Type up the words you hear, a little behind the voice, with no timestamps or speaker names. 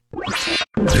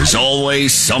There's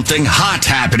always something hot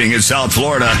happening in South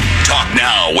Florida. Talk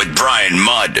now with Brian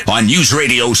Mudd on News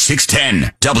Radio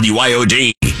 610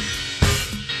 WIOD.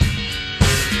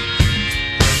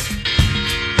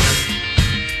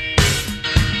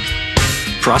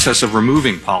 Process of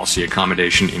removing policy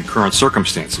accommodation in current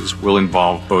circumstances will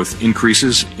involve both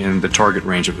increases in the target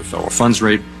range of the federal funds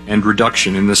rate and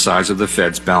reduction in the size of the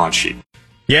Fed's balance sheet.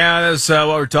 Yeah, that's what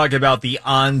we're talking about, the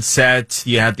onset.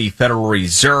 You had the Federal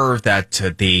Reserve, that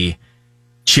the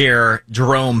chair,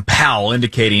 Jerome Powell,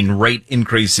 indicating rate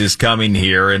increases coming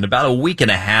here in about a week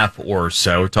and a half or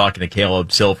so, talking to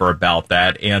Caleb Silver about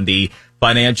that, and the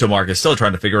financial market still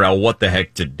trying to figure out what the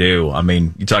heck to do. I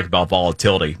mean, you talk about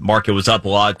volatility. Market was up a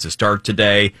lot to start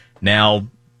today. Now,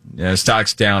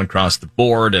 stocks down across the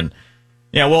board. And,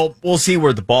 yeah, well, we'll see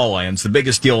where the ball lands. The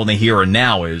biggest deal in the here and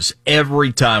now is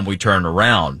every time we turn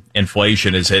around,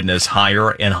 inflation is hitting us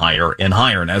higher and higher and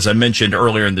higher. And as I mentioned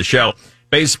earlier in the show,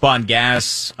 based upon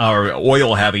gas or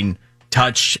oil having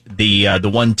touched the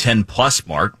 110 plus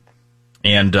mark,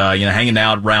 and, hanging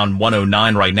out around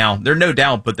 109 right now. There's no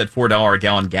doubt but that $4 a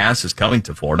gallon gas is coming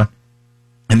to Florida.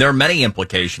 And there are many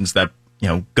implications that,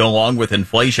 go along with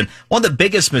inflation. One of the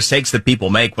biggest mistakes that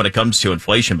people make when it comes to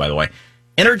inflation, by the way,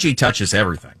 energy touches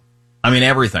everything. I mean,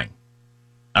 everything.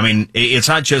 I mean, it's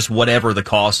not just whatever the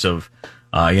cost of,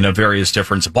 various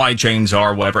different supply chains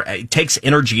are, whatever. It takes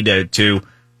energy to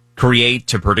create,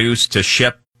 to produce, to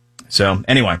ship. So,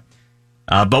 anyway,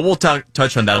 but we'll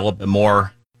touch on that a little bit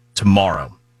more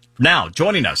tomorrow. Now,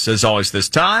 joining us, as always this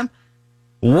time,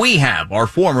 we have our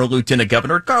former Lieutenant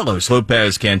Governor, Carlos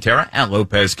Lopez Cantera, at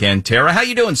Lopez Cantera. How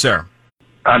you doing, sir?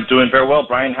 I'm doing very well,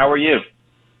 Brian. How are you?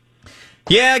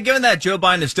 Yeah, given that Joe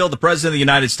Biden is still the President of the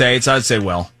United States, I'd say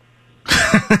well.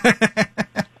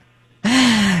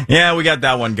 Yeah, we got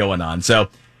that one going on. So,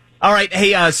 all right.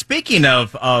 Hey, speaking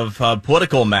of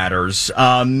political matters,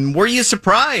 were you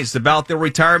surprised about the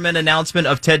retirement announcement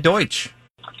of Ted Deutch?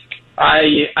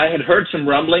 I had heard some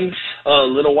rumblings a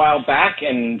little while back,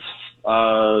 and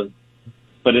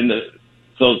but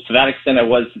so to that extent, I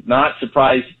was not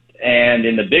surprised. And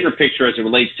in the bigger picture, as it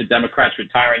relates to Democrats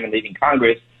retiring and leaving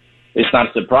Congress, it's not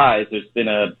a surprise. There's been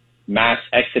a mass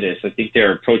exodus. I think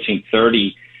they're approaching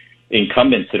 30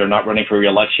 incumbents that are not running for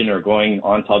re-election or going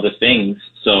on to other things.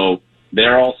 So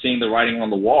they're all seeing the writing on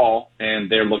the wall,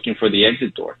 and they're looking for the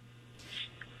exit door.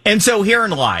 And so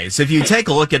herein lies, if you take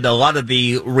a look at a lot of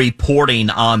the reporting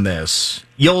on this,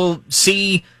 you'll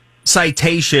see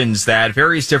citations that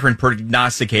various different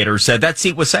prognosticators said that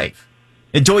seat was safe.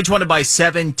 And Deutch won it by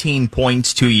 17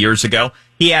 points 2 years ago.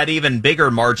 He had even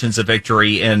bigger margins of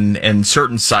victory in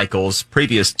certain cycles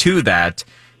previous to that.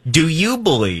 Do you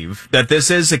believe that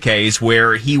this is a case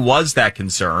where he was that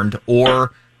concerned,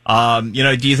 or,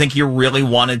 do you think he really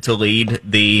wanted to lead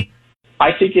the... I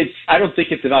don't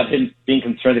think it's about him being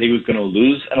concerned that he was going to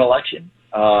lose an election.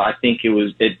 I think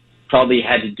it probably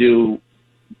had to do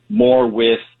more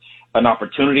with an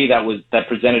opportunity that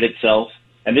presented itself.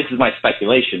 And this is my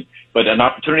speculation, but an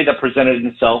opportunity that presented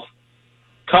itself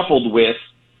coupled with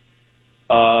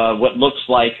what looks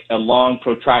like a long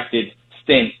protracted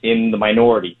stint in the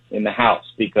minority in the House,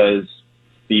 because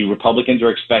the Republicans are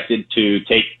expected to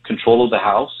take control of the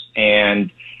House,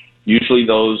 and usually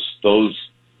those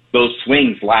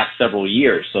swings last several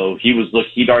years. So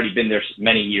he'd already been there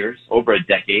many years, over a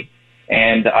decade,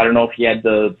 and I don't know if he had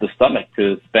the stomach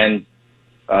to spend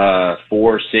 4,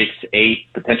 6,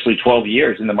 8, potentially 12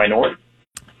 years in the minority.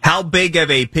 How big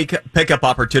of a pickup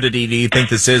opportunity do you think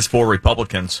this is for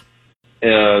Republicans?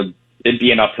 It'd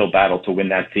be an uphill battle to win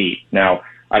that seat. Now,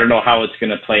 I don't know how it's going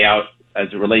to play out as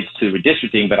it relates to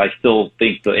redistricting, but I still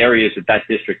think the areas that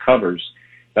district covers,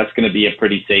 that's going to be a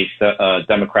pretty safe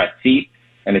Democrat seat.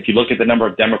 And if you look at the number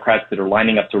of Democrats that are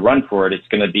lining up to run for it, it's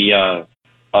going to be a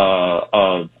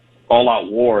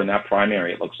all-out war in that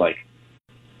primary, it looks like.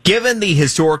 Given the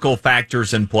historical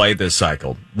factors in play this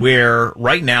cycle, where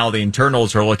right now the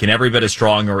internals are looking every bit as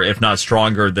strong, or if not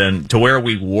stronger, than to where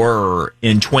we were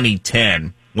in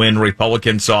 2010 when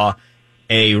Republicans saw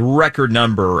a record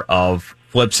number of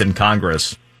flips in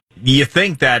Congress, do you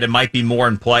think that it might be more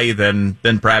in play than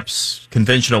perhaps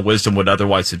conventional wisdom would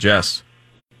otherwise suggest?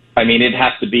 I mean, it'd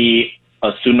have to be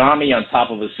a tsunami on top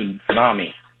of a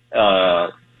tsunami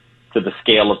to the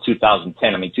scale of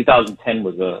 2010. I mean, 2010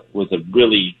 was a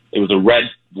red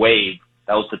wave.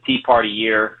 That was the Tea Party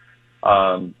year.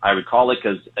 I recall it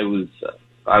because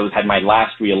I had my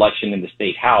last re-election in the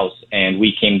state house, and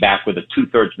we came back with a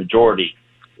 2/3 majority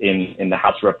in the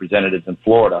House of Representatives in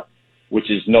Florida, which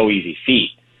is no easy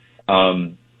feat.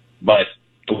 But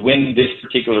to win this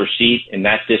particular seat in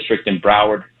that district in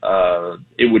Broward,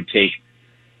 it would take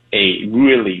a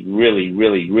really, really,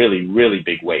 really, really, really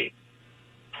big wave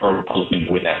for Republicans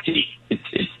to win that seat.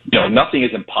 It's nothing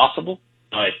is impossible,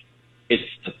 but it's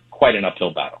quite an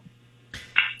uphill battle.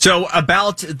 So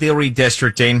about the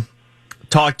redistricting,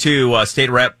 talked to State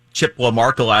Rep Chip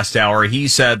Lamarca last hour. He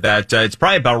said that it's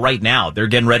probably about right now. They're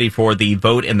getting ready for the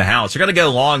vote in the House. They're going to go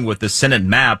along with the Senate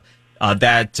map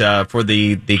that for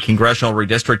the congressional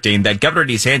redistricting that Governor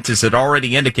DeSantis had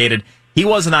already indicated he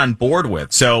wasn't on board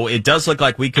with. So it does look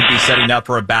like we could be setting up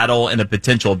for a battle and a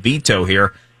potential veto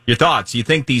here. Your thoughts? You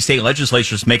think the state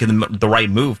legislature is making the right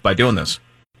move by doing this?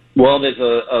 Well, there's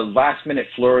a last-minute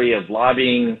flurry of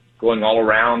lobbying going all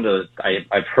around.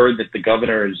 I've heard that the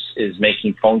governor is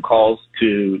making phone calls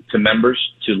to members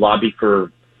to lobby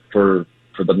for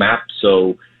the map.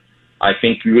 So I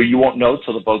think you won't know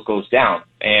till the vote goes down.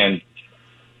 And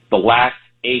the last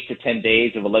 8 to 10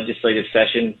 days of a legislative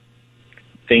session,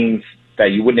 things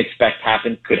that you wouldn't expect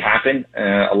could happen.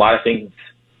 A lot of things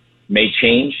may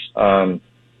change.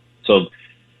 So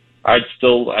I'd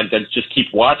just keep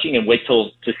watching and wait to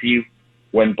see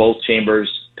when both chambers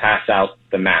pass out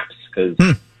the maps, because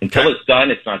until it's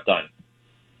done, it's not done.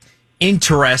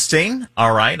 Interesting.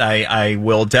 All right. I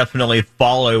will definitely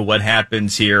follow what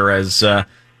happens here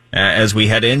as we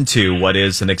head into what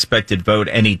is an expected vote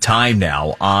any time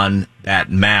now on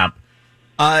that map.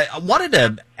 I wanted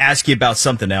to ask you about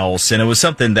something else, and it was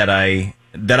something that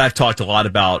I've talked a lot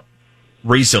about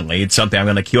recently. It's something I'm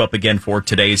going to queue up again for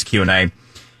today's Q&A.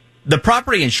 The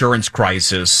property insurance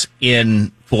crisis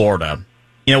in Florida.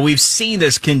 You know, we've seen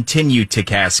this continue to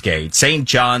cascade. St.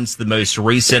 John's, the most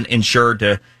recent insured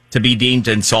to be deemed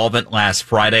insolvent last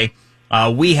Friday.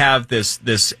 We have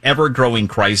this ever-growing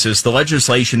crisis. The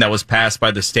legislation that was passed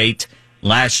by the state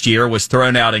last year was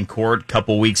thrown out in court a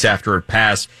couple weeks after it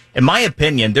passed. In my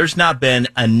opinion, there's not been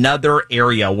another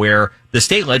area where the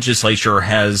state legislature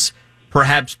has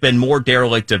perhaps been more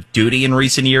derelict of duty in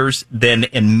recent years than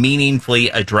in meaningfully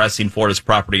addressing Florida's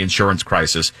property insurance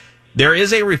crisis. There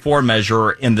is a reform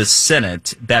measure in the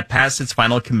Senate that passed its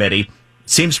final committee.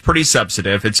 Seems pretty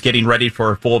substantive. It's getting ready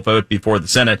for a full vote before the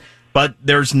Senate. But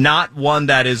there's not one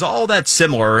that is all that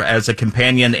similar as a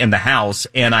companion in the House,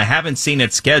 and I haven't seen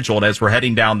it scheduled as we're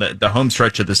heading down the home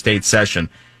stretch of the state session.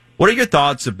 What are your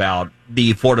thoughts about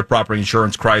the Florida property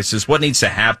insurance crisis? What needs to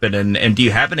happen, and do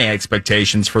you have any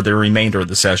expectations for the remainder of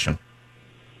the session?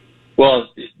 Well,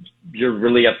 you're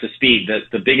really up to speed.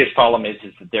 The biggest problem is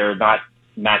that there are not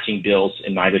matching bills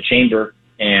in either chamber,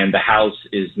 and the House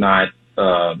is not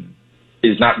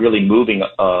really moving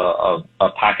a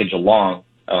package along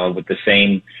with the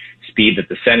same speed that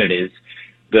the Senate is.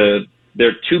 There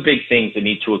are two big things that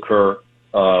need to occur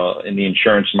in the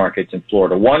insurance markets in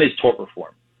Florida. One is tort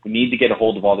reform. We need to get a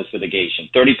hold of all this litigation.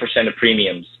 30% of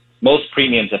premiums, most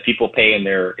premiums that people pay in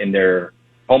their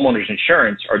homeowners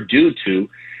insurance are due to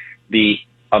the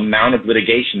amount of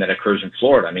litigation that occurs in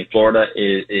Florida. I mean, Florida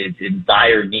is in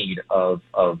dire need of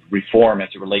reform as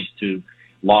it relates to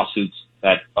lawsuits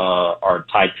that are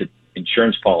tied to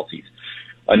insurance policies.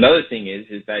 Another thing is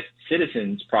that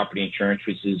Citizens Property Insurance,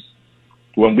 which is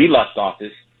when we left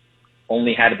office,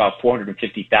 only had about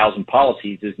 450,000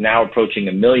 policies, is now approaching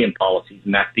 1 million policies,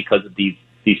 and that's because of these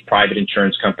private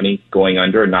insurance companies going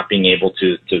under and not being able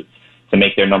to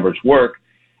make their numbers work.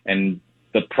 And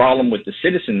the problem with the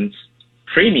Citizens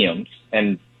premiums,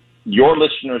 and your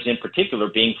listeners in particular,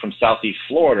 being from Southeast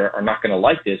Florida, are not going to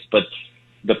like this, but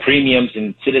the premiums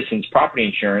in Citizens Property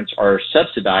Insurance are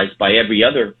subsidized by every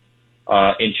other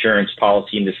insurance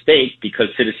policy in the state because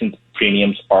Citizens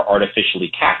premiums are artificially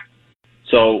capped.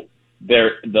 So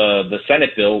the Senate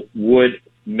bill would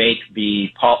make the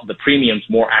premiums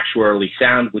more actuarially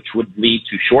sound, which would lead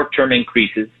to short-term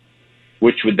increases,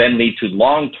 which would then lead to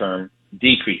long-term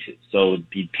decreases. So it'd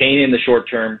be pain in the short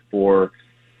term for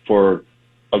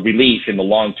a relief in the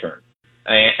long term.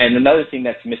 And another thing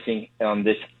that's missing on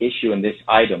this issue and this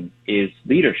item is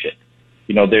leadership.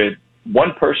 You know, there's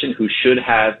one person who should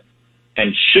have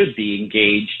and should be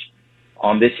engaged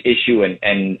on this issue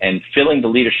and filling the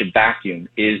leadership vacuum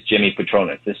is Jimmy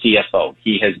Patronis, the CFO.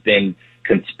 He has been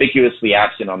conspicuously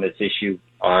absent on this issue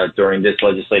during this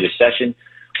legislative session,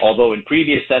 although in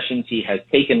previous sessions he has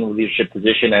taken the leadership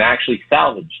position and actually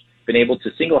been able to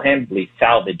single-handedly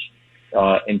salvage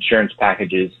insurance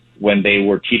packages when they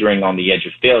were teetering on the edge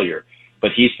of failure.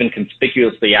 But he's been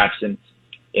conspicuously absent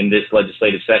in this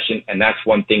legislative session, and that's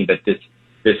one thing that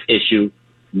this issue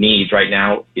needs right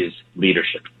now is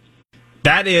leadership.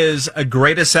 That is a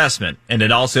great assessment, and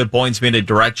it also points me in a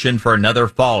direction for another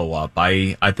follow-up.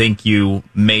 I think you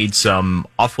made some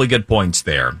awfully good points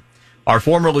there. Our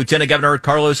former Lieutenant Governor,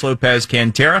 Carlos Lopez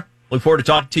Cantera, look forward to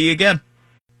talking to you again.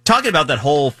 talking about that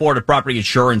whole Florida property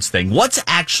insurance thing. What's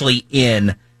actually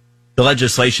in the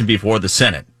legislation before the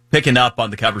Senate? Picking up on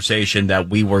the conversation that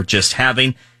we were just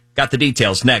having. Got the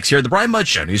details next here at the Brian Mudd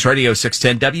Show, News Radio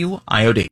 610 WIOD.